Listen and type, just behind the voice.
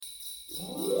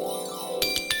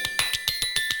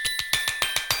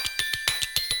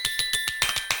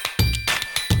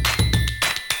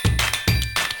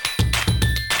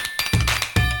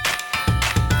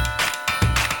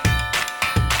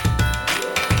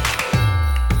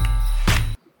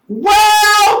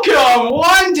Welcome,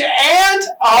 one and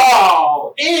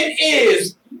all. It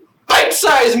is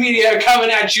Bite-Size Media coming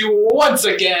at you once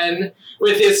again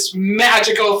with this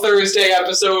magical Thursday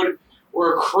episode.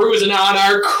 We're cruising on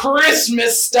our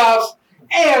Christmas stuff,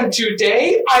 and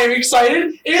today I am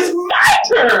excited. It is my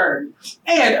turn,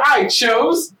 and I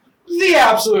chose the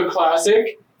absolute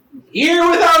classic, Year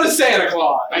Without a Santa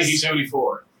Claus.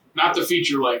 1974. Not the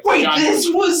feature length. Wait, this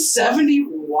was 70?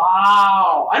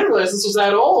 Wow. I didn't realize this was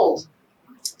that old.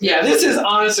 Yeah, this is,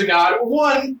 honest to God,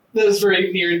 one that is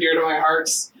very near and dear to my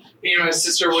hearts. Me and my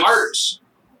sister was...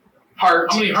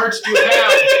 Heart. How many hearts do you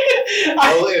have?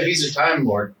 Well, if he's a Time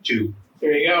Lord, too.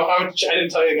 There you go. I didn't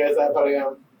tell you guys that, but I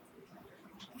am.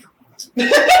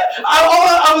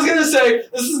 I was going to say,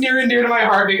 this is near and dear to my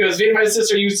heart because me and my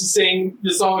sister used to sing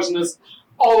the songs in this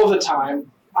all of the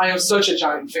time. I am such a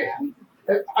giant fan.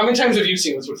 How many times have you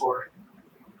seen this before?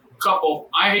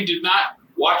 Couple. I did not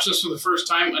watch this for the first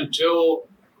time until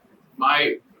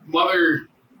my mother,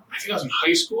 I think I was in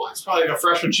high school. It's probably like a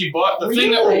freshman. She bought the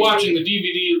thing that we're watching, the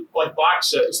DVD like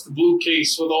box set. It's the blue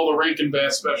case with all the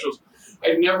Rankin-Bass specials.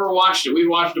 I'd never watched it. We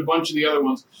watched a bunch of the other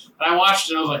ones. And I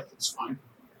watched it and I was like, it's fine.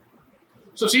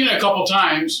 So I've seen it a couple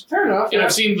times. Fair enough. And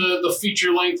I've seen the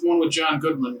feature-length one with John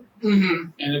Goodman. Mm-hmm.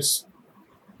 And that's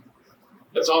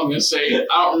all I'm going to say.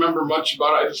 I don't remember much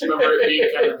about it. I just remember it being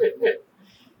kind of...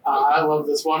 I love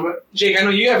this one. But Jake, I know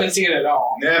you haven't seen it at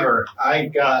all. Never. I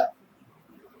got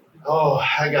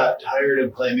tired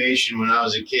of claymation when I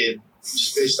was a kid,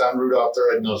 just based on Rudolph the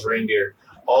Red-Nosed Reindeer.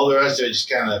 All the rest of it just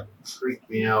kind of freaked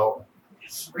me out.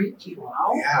 Freaked you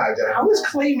out? Yeah. How is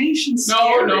claymation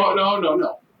scary?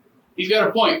 No. He's got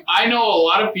a point. I know a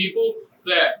lot of people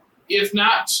that, if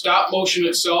not stop motion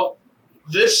itself,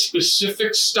 this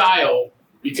specific style,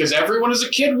 because everyone as a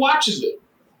kid watches it,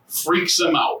 freaks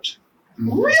them out.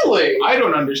 Really? I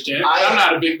don't understand. I'm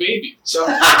not a big baby. So,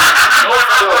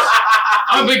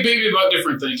 I'm a big baby about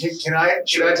different things.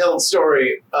 Should I tell the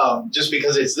story just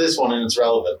because it's this one and it's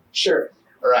relevant? Sure.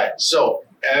 All right. So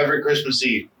every Christmas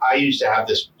Eve, I used to have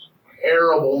this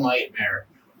terrible nightmare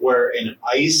where an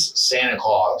ice Santa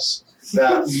Claus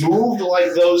that moved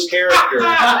like those characters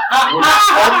would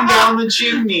come down the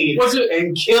chimney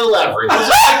and kill everyone.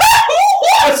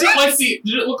 Did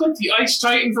it look like the Ice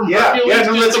Titan from Hercules? Yeah,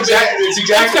 no, it's exactly.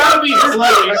 It's gotta be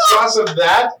Hercules. A cross of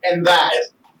that and that.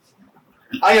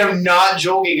 I am not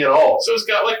joking at all. So it's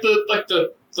got like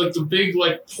the big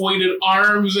like pointed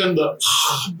arms and the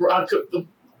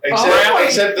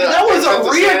except that was a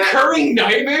reoccurring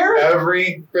nightmare?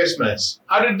 Every Christmas.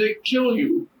 How did it kill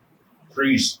you?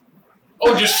 Freeze.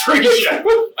 Oh, just freeze you.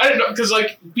 I didn't know, because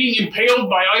like being impaled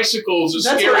by icicles is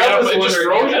scary. It just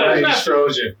froze you. It just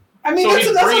froze you. I mean, so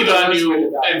he'd breathe on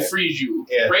you and freeze you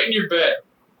right in your bed.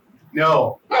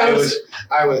 No, I was.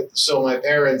 So my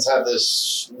parents had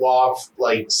this loft,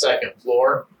 like second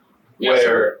floor,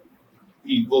 where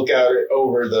he'd look out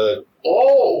over the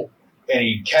and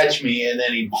he'd catch me, and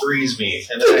then he'd freeze me,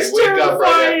 and then I'd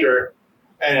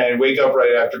wake up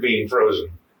right after being frozen,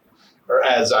 or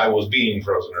as I was being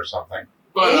frozen, or something.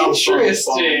 But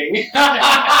interesting.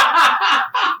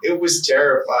 It was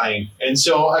terrifying, and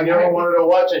so I never wanted to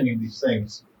watch any of these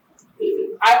things.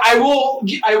 I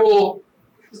will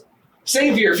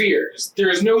save your fears. There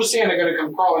is no Santa going to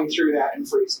come crawling through that and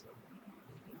freeze you.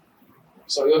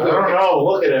 So you'll I don't know.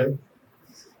 Look at him.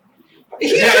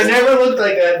 It never looked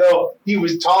like that though. He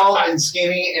was tall and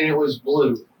skinny, and it was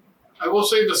blue. I will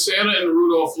say the Santa in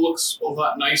Rudolph looks a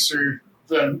lot nicer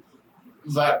than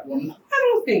that one.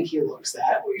 I don't think he looks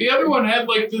that weird. The other one had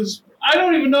like this. I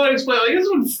don't even know how to explain. Like this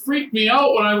one freaked me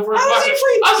out when I first watched it.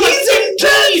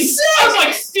 I was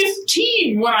like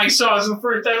 15 when I saw this the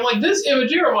first time. Like this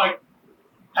image here, I'm like,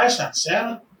 that's not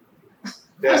Santa.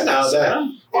 That's not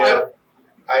Santa. Yeah,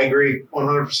 I agree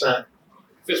 100%.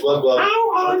 Fist glug.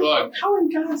 How in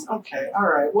God's... Okay, all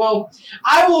right. Well,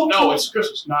 I will... No, it's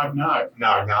Christmas. Nog.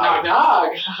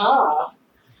 Haha.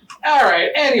 All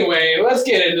right. Anyway, let's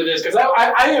get into this because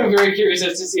I am very curious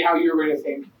as to see how you're going to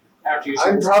think after you see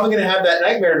I'm probably going to have that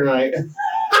nightmare tonight.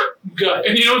 Good.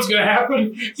 And you know what's going to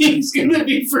happen? He's going to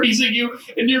be freezing you,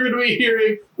 and you're going to be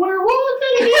hearing, "We're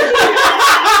walking here."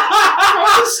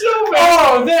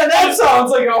 Oh, man, that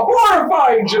sounds like a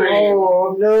horrifying dream.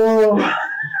 Oh, no.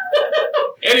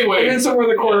 Anyway. And then somewhere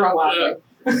in the corner I'm laughing.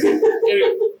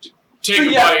 Take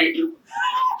a bite.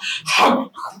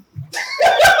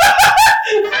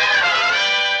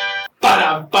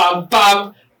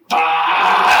 Ba-dum-bum-bum.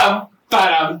 Bam.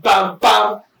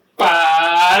 Ba-dum-bum-bum.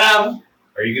 Ba-dum.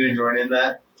 Are you going to join in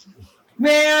that?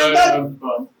 Man,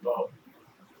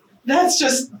 that's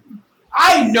just...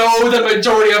 I know the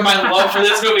majority of my love for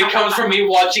this movie comes from me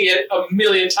watching it a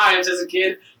million times as a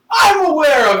kid. I'm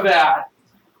aware of that.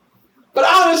 But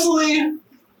honestly,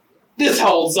 this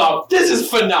holds up. This is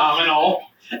phenomenal.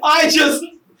 I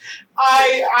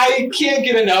can't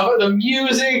get enough of the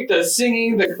music, the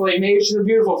singing, the claymation, the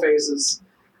beautiful faces.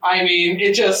 I mean,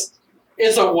 it's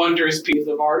a wondrous piece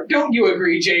of art. Don't you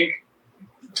agree, Jake?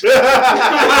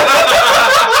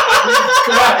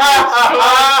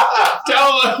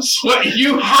 Tell us what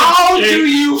you How do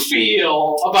you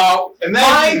feel about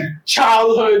my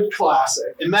childhood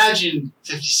classic? Imagine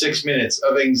 56 minutes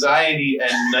of anxiety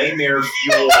and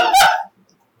nightmare-fueled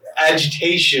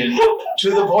agitation to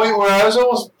the point where I was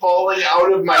almost falling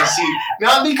out of my seat.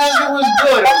 Not because it was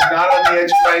good. I was not on the edge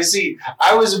of my seat.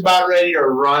 I was about ready to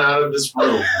run out of this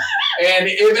room. And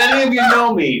if any of you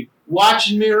know me,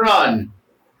 watching me run,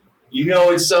 you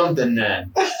know it's something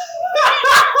then.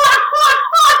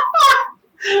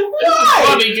 It's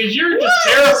funny because you're just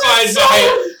terrified by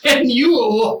it and you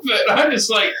love it. I'm just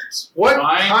like, what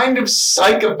kind of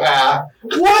psychopath?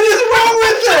 What is wrong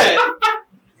with it?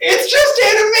 It's just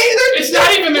animated. It's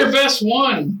not even their best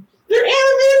one. They're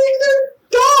animating their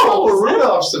dolls. Oh,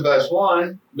 Rudolph's the best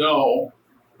one. No.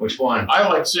 Which one? I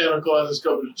like Santa Claus is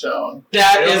Coming to Town.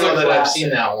 That I is don't a know that classic. I've seen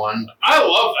that one. I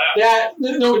love that.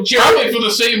 No, Probably for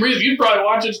the same reason. You'd probably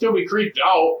watch it and still be creeped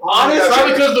out. Honestly,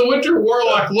 Probably because the Winter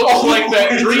Warlock looks like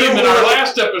that dream in our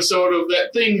last episode of that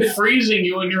thing freezing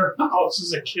you in your house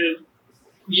as a kid.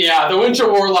 Yeah, the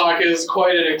Winter Warlock is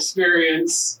quite an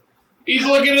experience. He's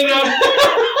looking it up.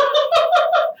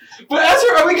 But as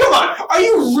for, I mean, come on. Are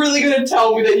you really going to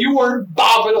tell me that you weren't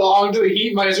bopping along to the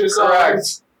Heat Miser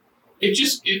songs? It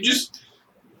just,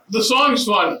 the song's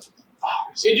fun.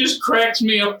 It just cracks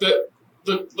me up that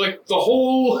the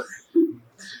whole.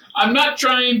 I'm not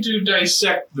trying to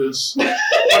dissect this, but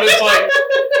it's like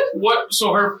what?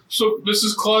 So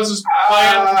Mrs. Claus's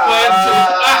plan to.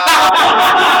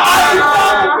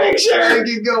 Make sure I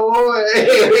can go away.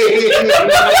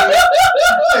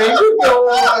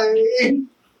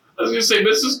 I was gonna say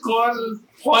Mrs. Claus's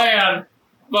plan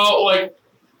about like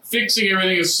fixing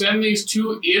everything is send these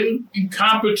two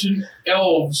incompetent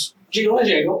elves. Jiggle and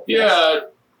jiggle. Yeah,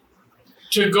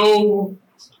 to go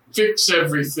fix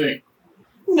everything.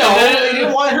 No, they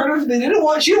didn't want her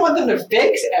to. She didn't want them to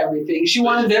fix everything. She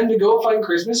wanted them to go find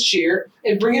Christmas cheer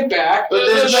and bring it back. But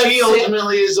then she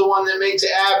ultimately is the one that makes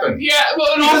it happen. Yeah,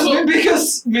 well, and also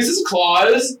because Mrs.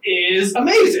 Claus is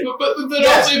amazing. But then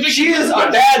Yes, also, she is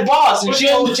a bad boss, and she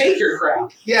won't take your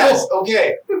crap. Yes,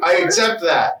 okay, I accept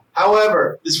that.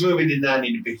 However, this movie did not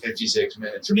need to be 56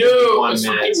 minutes or 51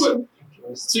 minutes.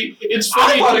 See, it's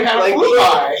funny. I thought it kind of flew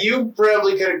by. You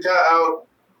probably could have cut out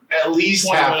at least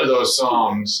half of those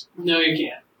songs. No, you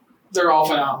can't. They're all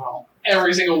phenomenal.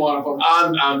 Every single one of them.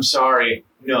 I'm sorry.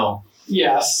 No.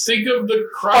 Yes. Think of the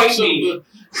crux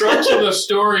of the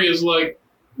story is like,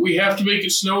 we have to make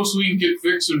it snow so we can get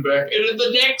Vixen back. And in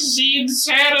the next scene,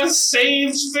 Santa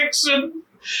saves Vixen.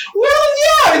 Well,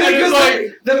 yeah, because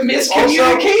like the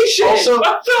miscommunication. Also,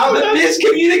 the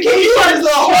miscommunication is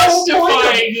the whole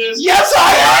point. Yes,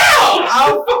 I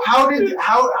am.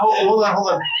 Hold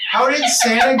on. How did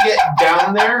Santa get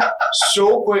down there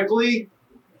so quickly,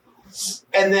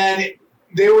 and then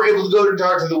they were able to go to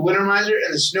talk to the Winter Miser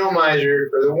and the Snow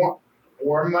Miser, or the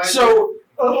Warm Miser? So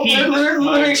let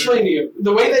me explain to you.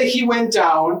 The way that he went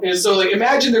down is so like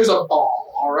imagine there's a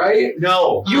ball. All right.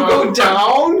 No. You go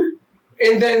down.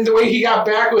 And then the way he got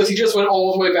back was he just went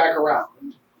all the way back around.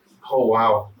 Oh,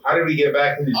 wow. How did we get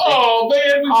back into Oh,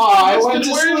 man. I went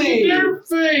to sleep. Their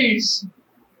face.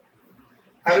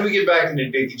 How did we get back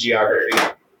into Dickey geography?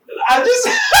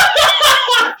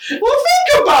 Well,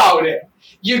 think about it.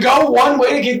 You go one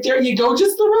way to get there, you go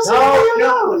just the rest of the way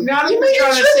around. Not You even make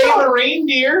trying a to trip save out. a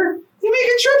reindeer. You make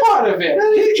a trip out of it.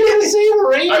 Not even trying to save a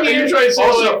reindeer. You're trying to say,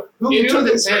 Also, who you knew know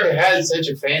that Santa had such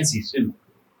a fancy suit?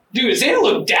 Dude, Santa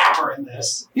looked dapper in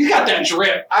this. He's got that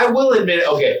drip. I will admit,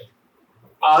 okay,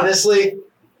 honestly,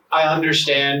 I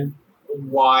understand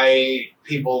why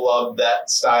people love that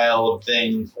style of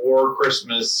thing for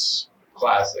Christmas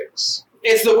classics.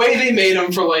 It's the way they made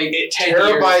him for like 10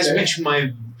 Terrifies years. me to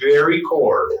my very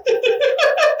core.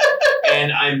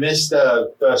 And I miss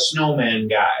the snowman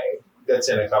guy that's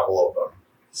in a couple of them.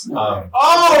 Yeah.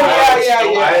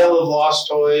 Isle of Lost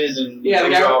Toys and Yeah, the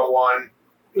guy- Rudolph one.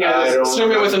 Yeah, the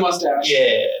snowman with a mustache.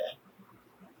 Yeah.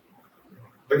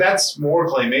 But that's more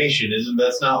claymation, isn't it?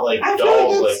 That's not like I feel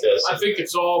dolls like like this. I think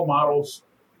it's all models.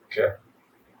 Okay.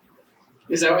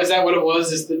 Is that what it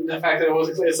was? Is the fact that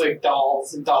it's like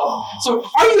dolls and dolls. So,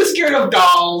 are you scared of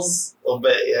dolls? A little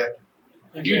bit,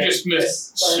 yeah. You Okay. just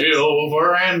missed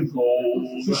silver and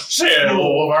gold.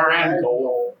 Silver and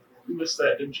gold. You missed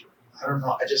that, didn't you? I don't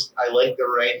know. I like the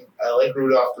rain. I like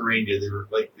Rudolph the reindeer. They were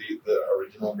like the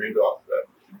original Rudolph, the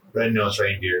red-nosed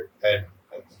reindeer, and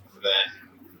then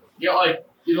You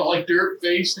don't like Dirt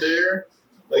Face there.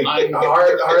 like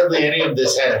hardly any of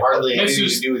this had hardly anything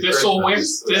to do with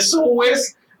Christmas.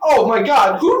 Thistlewith. Oh my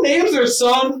God! Who names their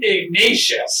son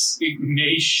Ignatius?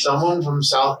 Ignatius. Someone from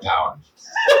Southtown.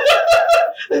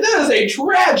 That is a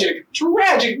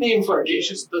tragic name for a kid.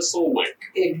 Ignatius Thistlewick.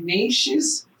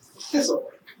 Ignatius Thistlewick.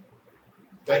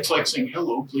 That's like saying,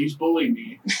 hello, please bully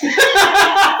me.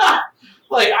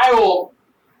 Like, I will...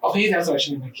 Oh, maybe that's what I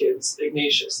should name my kids.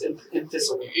 Ignatius and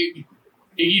Thistlewick. Iggy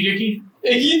Dickey?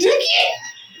 Iggy Dickey?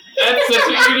 That's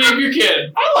what you name your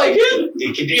kid. I like it.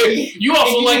 Icky Dicky. You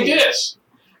also Iggy like Dickey. this.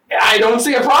 I don't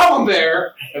see a problem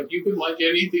there. You can like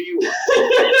anything you want.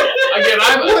 Again,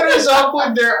 What is up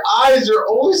with their eyes? They're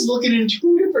always looking in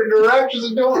two different directions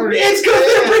and don't understand. It's because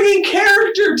they're bringing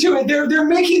character to it. They're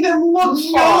making them look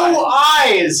fun. No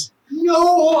eyes.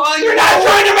 No eyes. You're not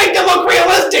trying to make them look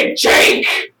realistic, Jake!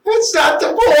 That's not the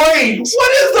point.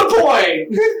 What is the point?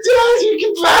 It does. You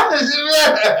can practice it.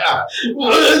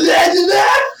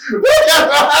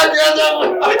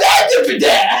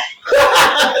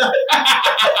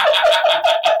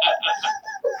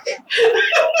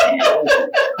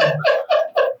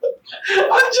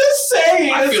 I'm just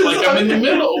saying. I this feel is like I'm in the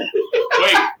middle.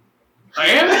 Wait, I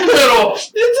am in the middle.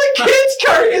 It's a kid's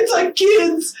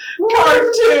cartoon.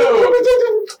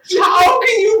 How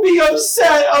can you be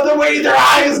upset on the way their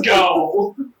eyes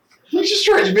go? You just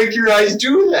tried to make your eyes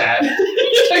do that.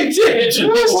 I did. It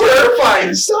was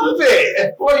terrifying. Stop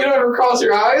it. What, you don't ever cross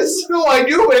your eyes? No, I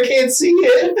do, but I can't see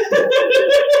it.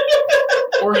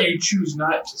 Or you choose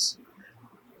not to see.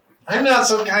 I'm not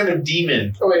some kind of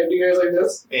demon. Oh wait, do you guys like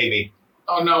this? Maybe.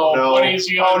 Oh no. No. What is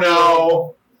he Oh gonna do?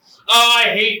 no. Oh, I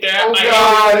hate that. Oh I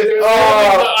God. hate it.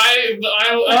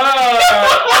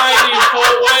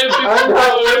 I'm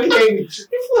not looking.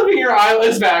 You're flipping your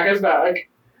eyelids back. It's back.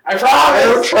 I promise. I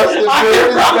don't trust the I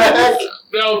mirror's back.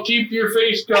 No, keep your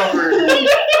face covered.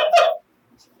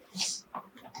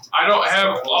 I don't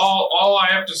have all I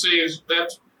have to say is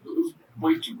that's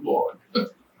way too long.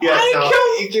 Yeah, no,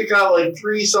 you got like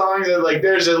 3 songs, and like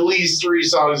there's at least 3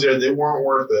 songs there that weren't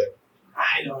worth it.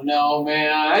 I don't know,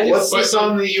 man. What's the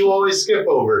song that you always skip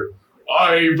over?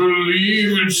 I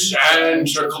believe in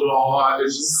Santa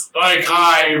Claus, like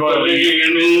I believe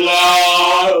in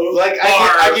love. Like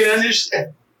I can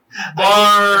understand.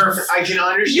 Barf. I can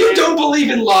understand. You don't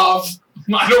believe in love.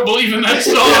 I don't believe in that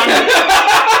song.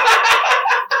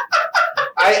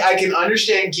 I can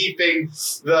understand keeping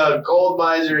the Gold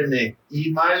Miser and the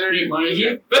E Miser.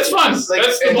 That's fun. Like,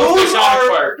 That's the and most those iconic are-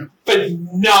 part.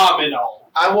 Phenomenal.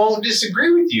 I won't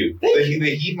disagree with you. Thank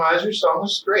The Heat Miser song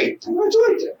was great. I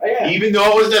enjoyed it. Yeah. Even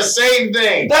though it was the same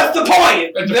thing. That's the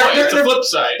point. That's the flip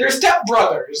side. They're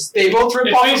stepbrothers. They both rip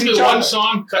It's off of basically each one other.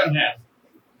 song cut in half.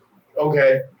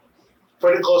 Okay.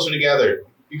 Put it closer together.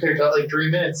 You could have got like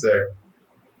 3 minutes there.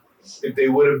 If they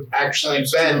would have actually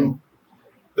That's been true.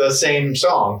 the same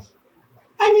song.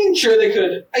 I mean, sure they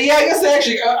could. Yeah, I guess they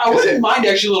actually. I wouldn't mind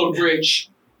actually a little bridge.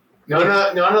 None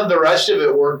of the rest of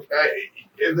it worked.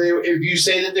 If you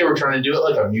say that they were trying to do it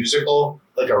like a musical,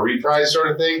 like a reprise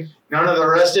sort of thing, none of the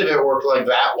rest of it worked like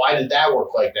that. Why did that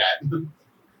work like that?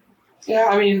 Yeah,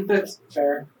 I mean that's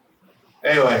fair.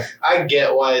 Anyway, I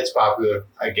get why it's popular.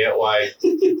 I get why.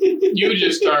 You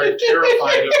just are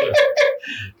terrified of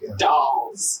it.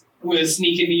 Dolls. I'm gonna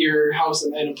sneak into your house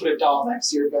and then put a doll next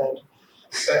to your bed.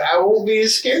 I won't be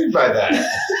scared by that.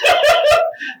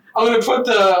 I'm gonna put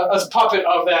a puppet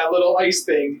of that little ice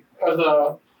thing of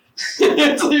the. So you're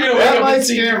gonna wake That up might and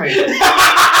see- scare me.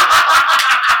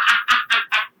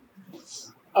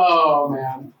 Oh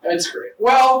man, that's great.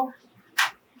 Well,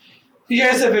 you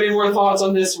guys have any more thoughts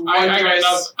on this I got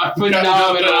wondrous, nothing on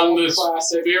phenomenal this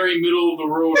classic? very middle of the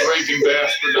road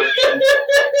Rankin-Bass production.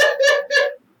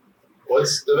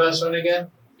 What's the best one again?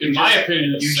 In my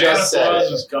opinion, you Santa just said Claus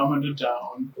it. is coming to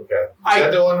town. Okay. Is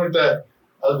that the one with the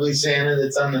ugly Santa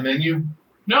that's on the menu?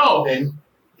 No, And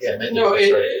yeah, menu. No,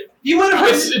 that's right. you might have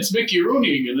heard. it's Mickey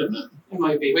Rooney again, isn't it? It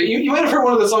might be, but you might have heard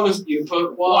one of the songs. You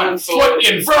put One foot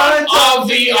in front of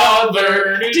the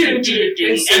other, and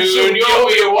soon you'll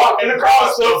be walking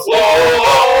across the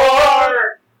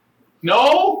floor.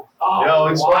 No? Oh, No,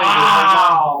 it's funny 'cause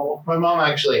wow. My mom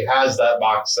actually has that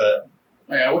box set.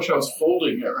 Hey, I wish I was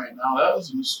holding it right now. That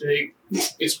was a mistake.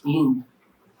 It's blue.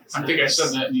 I think I said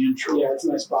that in the intro. Yeah, it's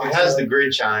a nice box. It has the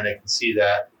Grinch on it. I can see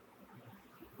that.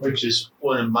 Which is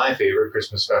one of my favorite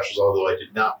Christmas specials, although I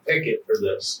did not pick it for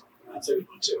this. That's a good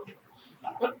one too.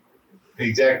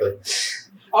 Exactly.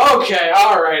 Okay,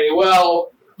 alrighty.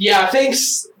 Well, Yeah, thank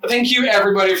you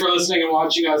everybody for listening and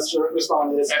watching us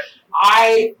respond to this.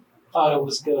 I thought it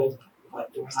was good.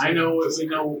 I know it. We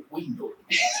know.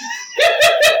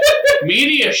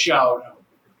 Media shout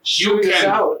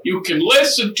out. You can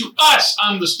listen to us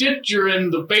on the Stitcher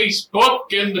and the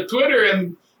Facebook and the Twitter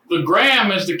and the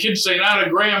Gram, as the kids say, not a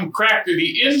graham cracker,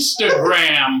 the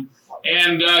Instagram.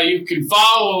 And you can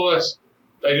follow us.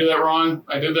 Did I do that wrong?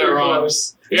 I did that wrong.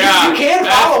 Close. Yeah, you can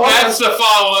follow us. That's the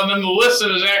follow, and then the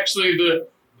listen is actually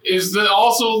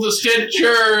also the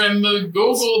Stitcher and the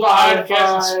Google Podcast,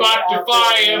 and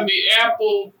Spotify, and the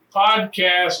Apple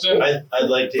Podcast, and I'd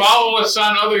like to follow us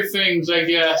on other things. I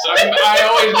guess I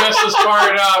always mess this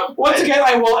part up. Once again,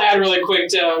 I will add really quick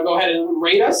to go ahead and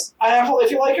rate us on Apple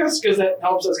if you like us, because that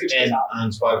helps us get and out.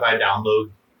 on Spotify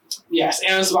download. Yes,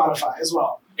 and on Spotify as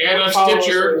well. And on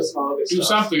Stitcher, do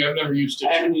something. I've never used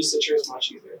Stitcher. I haven't used Stitcher as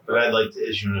much either. But I'd like to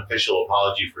issue an official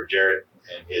apology for Jared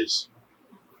and his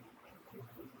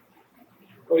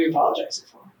What are you apologizing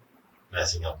for?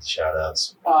 messing up the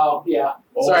shout-outs. Oh, yeah.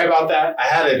 Sorry about that. I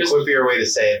had a quippier way to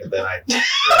say it, but then I...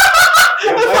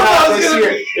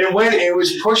 It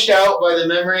was pushed out by the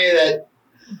memory that...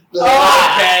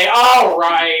 Okay, all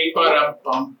right.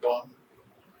 Ba-da-bum-bum.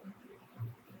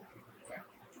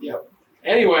 Yep.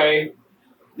 Anyway,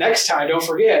 next time, don't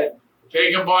forget.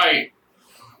 Take a bite.